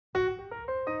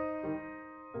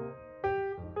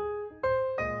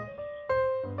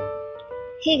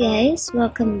Hey guys,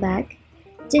 welcome back.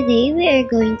 Today we are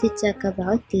going to talk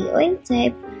about the oil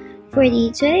type for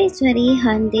the 2020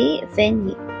 Hyundai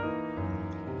Venue.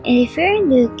 And if you're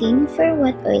looking for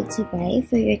what oil to buy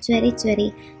for your 2020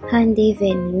 Hyundai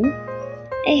Venue,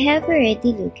 I have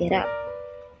already looked it up.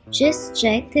 Just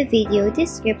check the video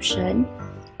description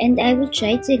and I will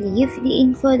try to leave the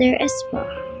info there as well.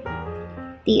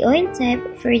 The oil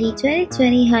type for the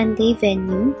 2020 Hyundai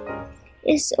Venue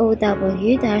is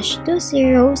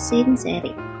OW-20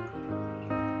 synthetic.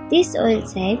 This oil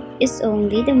type is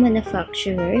only the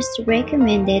manufacturer's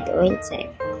recommended oil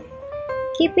type.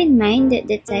 Keep in mind that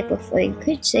the type of oil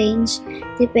could change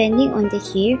depending on the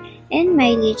year and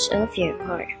mileage of your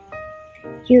car.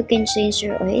 You can change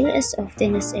your oil as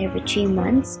often as every 3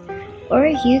 months, or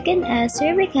you can ask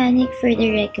your mechanic for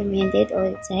the recommended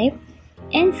oil type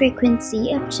and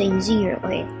frequency of changing your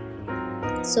oil.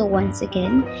 So once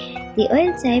again, the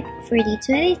oil type for the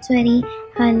 2020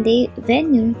 Hyundai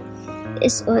Venue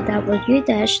is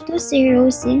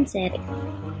OW-20 synthetic.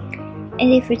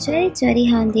 And if your 2020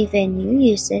 Hyundai Venue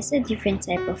uses a different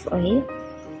type of oil,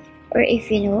 or if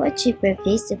you know a cheaper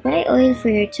place to buy oil for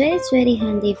your 2020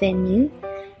 Hyundai Venue,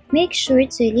 make sure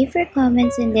to leave your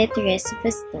comments and let the rest of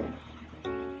us know.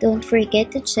 Don't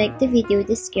forget to check the video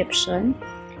description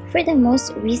for the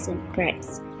most recent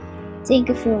price. Thank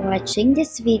you for watching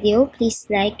this video. Please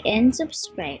like and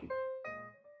subscribe.